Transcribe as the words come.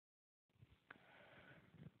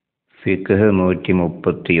ഫിഖ്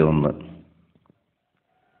 131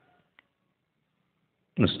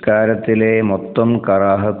 നിസ്കാരത്തിലെ മൊത്തം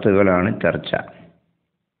കറാഹത്തുകളാണ് ചർച്ച.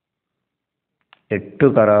 8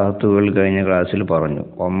 കറാഹത്തുകൾ കഴിഞ്ഞ ക്ലാസ്സിൽ പറഞ്ഞു.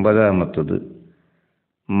 9ാമത്തത്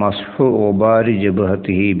മസ്ഹു ഉബാരി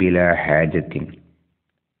ജബ്ഹത്തിഹി ബിലാ ഹാജത്തിൻ.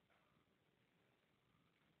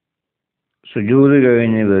 സുജൂദ്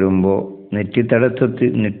കഴിഞ്ഞ് വരുമ്പോൾ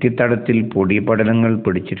നെറ്റിത്തടത്തിൽ പൊടിപടലങ്ങൾ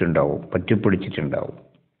പറ്റിപ്പിടിച്ചിട്ടുണ്ടാവും.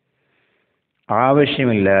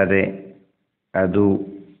 ആവശ്യമില്ലാതെ അത്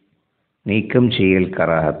നീക്കം ചെയ്യൽ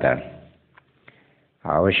കറാഹത്താണ്.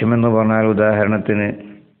 ആവശ്യമെന്ന് പറഞ്ഞാൽ ഉദാഹരണത്തിന്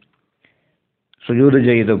സുജൂദ്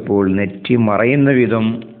ചെയ്തപ്പോൾ നെറ്റി മറയുന്ന വിധം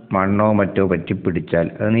മണ്ണോ മറ്റോ പറ്റിപ്പിടിച്ചാൽ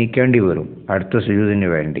അത് നീക്കേണ്ടി വരും അടുത്ത സുജൂദിന്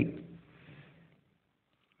വേണ്ടി.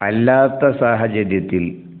 അല്ലാത്ത സാഹചര്യത്തിൽ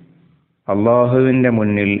അള്ളാഹുവിൻ്റെ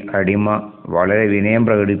മുന്നിൽ അടിമ വളരെ വിനയം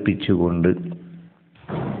പ്രകടിപ്പിച്ചുകൊണ്ട്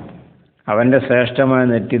അവൻ്റെ ശ്രേഷ്ഠമായ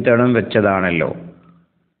നെറ്റിത്തടം വെച്ചതാണല്ലോ,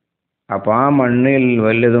 അപ്പോൾ ആ മണ്ണിൽ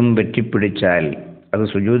വല്ലതും പറ്റിപ്പിടിച്ചാൽ അത്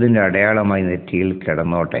സുജൂദിൻ്റെ അടയാളമായി നെറ്റിയിൽ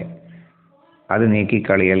കിടന്നോട്ടെ, അത്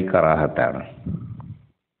നീക്കിക്കളിയൽ കറാഹത്താണ്.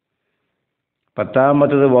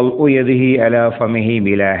 10ാമത്തത് വൽഉ യദിഹി അലാ ഫമിഹി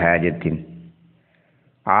ബിലാ ഹാജത്തിൻ.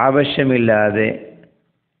 ആവശ്യമില്ലാതെ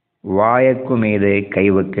വായക്കുമീതെ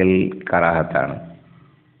കൈവെക്കൽ കറാഹത്താണ്.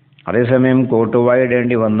 അതേസമയം കോട്ടുവായ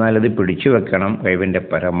ഇടേണ്ടി വന്നാൽ അത് പിടിച്ചു വെക്കണം. കഴിവിൻ്റെ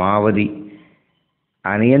പരമാവധി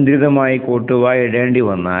അനിയന്ത്രിതമായി കോട്ടുവായ ഇടേണ്ടി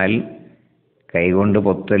വന്നാൽ കൈകൊണ്ട്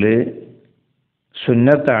പൊത്തൽ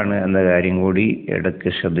സുന്നത്താണ് എന്ന കാര്യം കൂടി ഇടയ്ക്ക്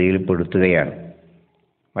ശ്രദ്ധയിൽപ്പെടുത്തുകയാണ്.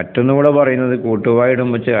 മറ്റൊന്നുകൂടെ പറയുന്നത്, കോട്ടുവായ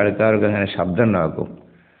ഇടുമ്പോൾ വെച്ച് ആൾക്കാർക്ക് അങ്ങനെ ശബ്ദം ഉണ്ടാക്കും,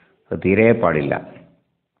 അത് തീരെ പാടില്ല.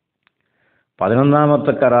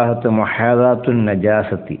 11ാമത്തെ കറാഹത്ത് മുഹാദാത്തുൻ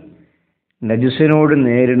നജാസത്തി. നജസിനോട്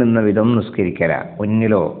നേരിടുന്ന വിധം നിസ്കരിക്കല.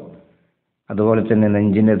 മുന്നിലോ അതുപോലെ തന്നെ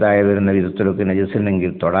നെഞ്ചിൻ്റെ താഴെ വരുന്ന വിധത്തിലൊക്കെ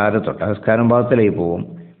നജസുണ്ടെങ്കിൽ തൊടാതെ നിസ്കാരം ഭാഗത്തിലായി പോവും.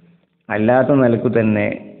 അല്ലാത്ത നിലക്ക് തന്നെ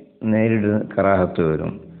നേരിടുന്ന കറാഹത്ത്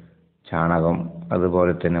വരും. ചാണകം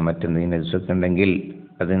അതുപോലെ തന്നെ മറ്റെന്തെങ്കിലും നജസൊക്കെ ഉണ്ടെങ്കിൽ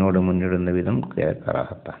അതിനോട് നേരിടുന്ന വിധം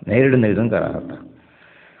കറാഹത്ത.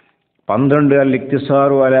 12 അൽ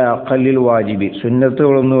ഇക്തിസാറു അല അഖല്ലിൽ വാജിബി.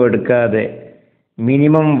 സുന്നത്തുകളൊന്നും എടുക്കാതെ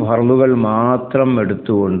മിനിമം ഫർളുകൾ മാത്രം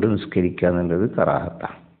എടുത്തുകൊണ്ട് നിസ്കരിക്കുക എന്നുള്ളത്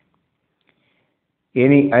കറാഹത്താണ്.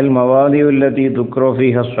 ഇനി അൽ മവാദിഉല്ലതി തുക്റു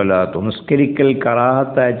ഫീഹ സ്വലാത്തു. നിസ്കരിക്കൽ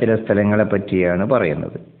കറാഹത്തായ ചില സ്ഥലങ്ങളെ പറ്റിയാണ്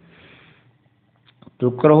പറയുന്നത്.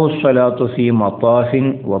 തുക്റഹു സ്വലാത്തു ഫീ മതാഫിൻ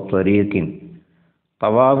വ ത്വരീഖിൻ.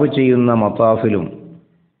 തവാഫ് ചെയ്യുന്ന മതാഫിലും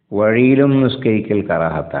വഴിയിലും നിസ്കരിക്കൽ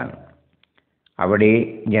കറാഹത്താണ്. അവിടെ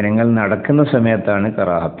ജനങ്ങൾ നടക്കുന്ന സമയത്താണ്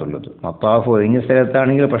കറാഹത്തുള്ളത്. മതാഫ് ഒഴിഞ്ഞ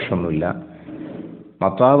സ്ഥലത്താണെങ്കിൽ പ്രശ്നമൊന്നുമില്ല.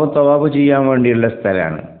 മതാഫ് തവാഫ് ചെയ്യാൻ വേണ്ടിയുള്ള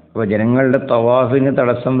സ്ഥലമാണ്. അപ്പോൾ ജനങ്ങളുടെ തവാഫിന്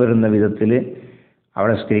തടസ്സം വരുന്ന വിധത്തിൽ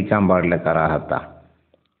അവിടെ നിസ്കരിക്കാൻ പാടില്ല, കറാഹത്താണ്.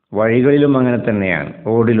 വഴികളിലും അങ്ങനെ തന്നെയാണ്.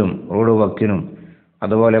 റോഡ് വക്കിനും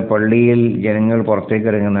അതുപോലെ പള്ളിയിൽ ജനങ്ങൾ പുറത്തേക്ക്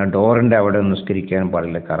ഇറങ്ങുന്ന ഡോറിൻ്റെ അവിടെ നിസ്കരിക്കാൻ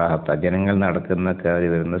പാടില്ല, കറാഹത്താണ്. ജനങ്ങൾ നടക്കുന്ന കയറി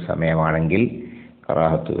വരുന്ന സമയമാണെങ്കിൽ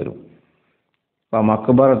കറാഹത്ത് വരും. അപ്പോൾ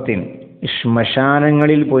മക്ബറത്തിൻ,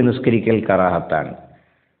 ശ്മശാനങ്ങളിൽ പോയി നിസ്കരിക്കൽ കറാഹത്താണ്.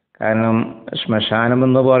 കാരണം ശ്മശാനം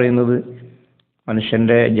എന്ന് പറയുന്നത്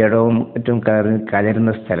മനുഷ്യൻ്റെ ജഡവും മറ്റും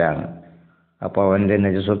കലരുന്ന സ്ഥലമാണ്. അപ്പോൾ അവൻ്റെ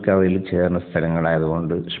നജസൊക്കെ അവയിൽ ചേർന്ന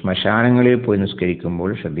സ്ഥലങ്ങളായതുകൊണ്ട് ശ്മശാനങ്ങളിൽ പോയി നിസ്കരിക്കുമ്പോൾ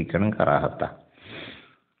ശ്രദ്ധിക്കണം, കറാഹത്താണ്.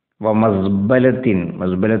 അപ്പോൾ മസ്ബലത്ത്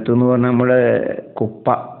എന്ന് പറഞ്ഞാൽ നമ്മുടെ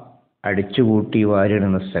കുപ്പ അടിച്ചുകൂട്ടി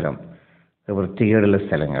വാരിടുന്ന സ്ഥലം, വൃത്തികേടുള്ള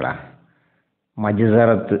സ്ഥലങ്ങളാണ്.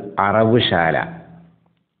 മജ്സറത്ത്, അറവുശാല.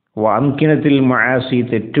 വാംകിനത്തിൽ മആസി,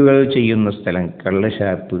 തെറ്റുകൾ ചെയ്യുന്ന സ്ഥലം,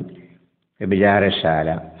 കള്ളുഷാപ്പ്, വ്യഭിചാരശാല,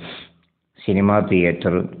 സിനിമാ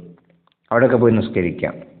തിയേറ്റർ, അവിടെയൊക്കെ പോയി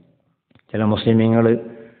നിസ്കരിക്കാം. ചില മുസ്ലിമീങ്ങൾ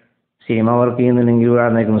സിനിമ വർക്ക് ചെയ്യുന്നുണ്ടെങ്കിൽ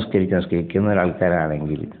അവിടേക്ക് നിസ്കരിക്കുന്ന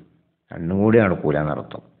ഒരാൾക്കാരാണെങ്കിൽ രണ്ടും കൂടി നടക്കൂല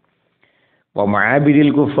എന്നർത്ഥം. അപ്പോൾ മഅബിദിൽ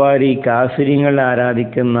കുഫാരി, കാഫിരിങ്ങൾ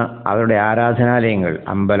ആരാധിക്കുന്ന അവരുടെ ആരാധനാലയങ്ങൾ,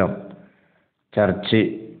 അമ്പലം, ചർച്ച്,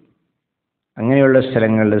 അങ്ങനെയുള്ള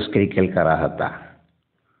സ്ഥലങ്ങളിൽ നിസ്കരിക്കൽ കറാഹത്താണ്.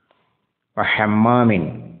 ഹമ്മാമിൻ,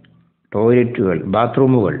 ടോയ്ലറ്റുകൾ,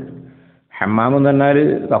 ബാത്റൂമുകൾ. ഹമ്മാം എന്ന് പറഞ്ഞാൽ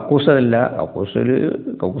കക്കൂസല്ല,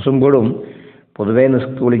 കക്കൂസും പെടും. പൊതുവെ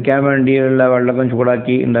കുളിക്കാൻ വേണ്ടിയുള്ള വെള്ളം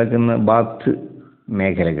ചൂടാക്കി ഉണ്ടാക്കുന്ന ബാത്ത്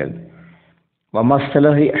മേഖലകൾ.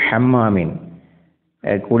 വമസ്ലഹി ഹമ്മാമിൻ,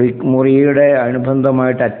 കുളിമുറിയുടെ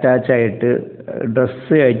അനുബന്ധമായിട്ട് അറ്റാച്ചായിട്ട്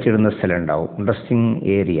ഡ്രസ്സ് അയച്ചിടുന്ന സ്ഥലം ഉണ്ടാവും, ഡ്രസ്സിങ്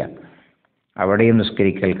ഏരിയ, അവിടെയും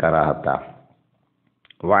നിസ്കരിക്കൽ കറാഹത്താണ്.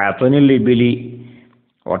 വഅത്നിൽ ഇബിലി,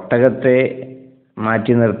 ഒട്ടകത്തെ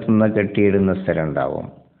മാറ്റി നിർത്തുന്ന കെട്ടിയിടുന്ന സ്ഥലം ഉണ്ടാവും,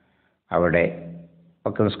 അവിടെ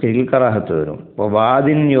ഒക്കെ നിസ്കരിക്കൽ കറാഹത്ത് വരും. അപ്പോൾ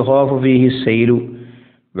വാദിൻ യുഹാഫു ഫീഹി സൈലു,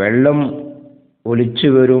 വെള്ളം ഒലിച്ചു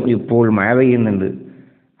വരും, ഇപ്പോൾ മഴ പെയ്യുന്നുണ്ട്,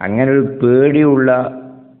 അങ്ങനെ ഒരു പേടിയുള്ള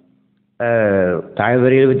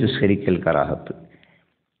താഴ്വരയിൽ വെച്ച് നിസ്കരിക്കൽ കറാഹത്ത്.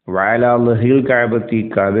 വഅലാ ലഹിൽ കഅബത്തി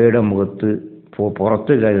കഅബയുടെ മുഖത്ത്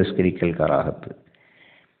പുറത്ത് കയറി നിസ്കരിക്കൽ കറാഹത്ത്.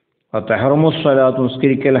 വതഹറമു സ്വലാത്തു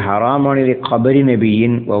നിസ്കരിക്കൽ ഹറാമാണ് ഖബരി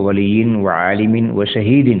നബിയിൻ വ വലിയിൻ വ ആലിമിൻ വ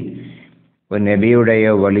ഷഹീദിൻ.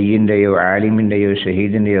 നബിയുടെയോ വലിയിൻ്റെയോ ആലിമിൻ്റെയോ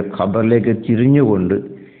ഷഹീദിൻ്റെയോ ഖബറിലേക്ക് തിരിഞ്ഞുകൊണ്ട്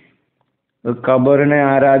ഖബറിനെ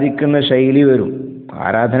ആരാധിക്കുന്ന ശൈലി വരും.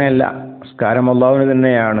 ആരാധനയല്ല, നിസ്കാരം അല്ലാഹുവിന്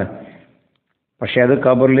തന്നെയാണ്. പക്ഷെ അത്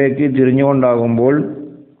ഖബറിലേക്ക് തിരിഞ്ഞുകൊണ്ടാകുമ്പോൾ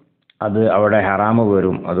അത് അവിടെ ഹറാമ്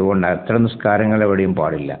വരും. അതുകൊണ്ട് അത്തരം നിസ്കാരങ്ങൾ എവിടെയും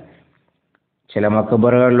പാടില്ല. ചില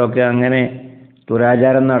മക്ബറുകളിലൊക്കെ അങ്ങനെ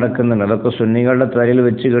ദുരാചാരം നടക്കുന്നുണ്ട്. അതൊക്കെ സുന്നികളുടെ തലയിൽ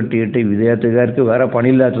വെച്ച് കെട്ടിയിട്ട് വിദേഹത്തുകാർക്ക് വേറെ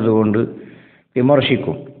പണിയില്ലാത്തത് കൊണ്ട്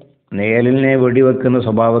വിമർശിക്കും. നേലിനെ വെടിവെക്കുന്ന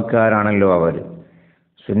സ്വഭാവക്കാരാണല്ലോ അവർ.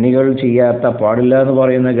 സുന്നികൾ ചെയ്യാത്ത പാടില്ല എന്ന്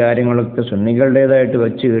പറയുന്ന കാര്യങ്ങളൊക്കെ സുന്നികളുടേതായിട്ട്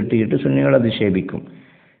വെച്ച് കെട്ടിയിട്ട് സുന്നികൾ അധിക്ഷേപിക്കും.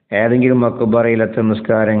 ഏതെങ്കിലും മക്ബറയിലത്തെ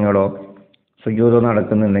നിസ്കാരങ്ങളോ സുജൂദോ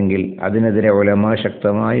നടക്കുന്നുണ്ടെങ്കിൽ അതിനെതിരെ ഉലമാ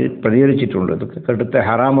ശക്തമായി പ്രതികരിച്ചിട്ടുണ്ട്. ഇതൊക്കെ കടുത്ത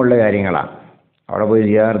ഹറാമുള്ള കാര്യങ്ങളാണ്. അവിടെ പോയി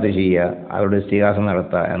സിയാറത്ത് ചെയ്യുക, അവരുടെ ഇസ്തിഗാസ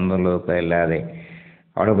നടത്തുക എന്നുള്ളതൊക്കെ അല്ലാതെ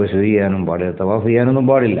അവിടെ പോയി സുജൂദ് ചെയ്യാനും പാടില്ല, തവാഫ് ചെയ്യാനൊന്നും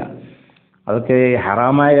പാടില്ല. അതൊക്കെ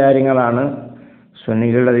ഹറാമായ കാര്യങ്ങളാണ്.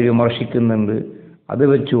 സുന്നികളുടെ അത് വിമർശിക്കുന്നുണ്ട്. അത്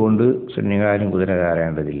വെച്ചുകൊണ്ട് സുന്നികാരും കുതിര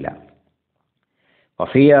കയറേണ്ടതില്ല.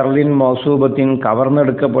 വഫീ അർളിൻ മൗസൂബത്തിൻ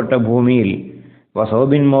കവർന്നെടുക്കപ്പെട്ട ഭൂമിയിൽ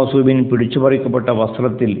വസോബിൻ മൗസൂബിൻ പിടിച്ചു പറിക്കപ്പെട്ട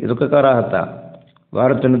വസ്ത്രത്തിൽ ഇതൊക്കെ കറാഹത്ത.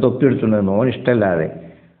 വേറെ തന്നെ തൊപ്പിയെടുത്തുണ്ട് നോനിഷ്ടല്ലാതെ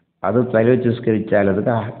അത് തലവെച്ച് നിസ്കരിച്ചാൽ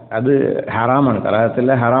അത് ഹറാമാണ്,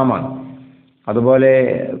 കറാഹത്തല്ല ഹറാമാണ്. അതുപോലെ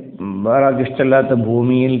വേറെ ആൾക്ക് ഇഷ്ടമില്ലാത്ത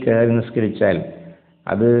ഭൂമിയിൽ കയറി നിസ്കരിച്ചാൽ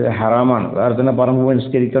അത് ഹറാമാണ്. വേറെ തന്നെ പറമ്പ് പോയി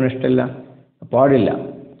നിസ്കരിക്കാൻ ഇഷ്ടമില്ല, പാടില്ല.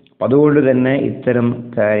 അപ്പം അതുകൊണ്ട് തന്നെ ഇത്തരം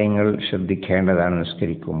കാര്യങ്ങൾ ശ്രദ്ധിക്കേണ്ടതാണ്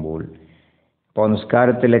നിസ്കരിക്കുമ്പോൾ. അപ്പോൾ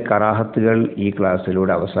നിസ്കാരത്തിലെ കറാഹത്തുകൾ ഈ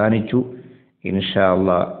ക്ലാസ്സിലൂടെ അവസാനിച്ചു. ഇൻഷാ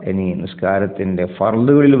അല്ലാഹ് ഇനി നിസ്കാരത്തിൻ്റെ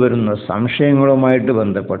ഫർളുകളിൽ വരുന്ന സംശയങ്ങളുമായിട്ട്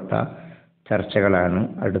ബന്ധപ്പെട്ട ചർച്ചകളാണ്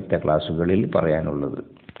അടുത്ത ക്ലാസ്സുകളിൽ പറയാനുള്ളത്.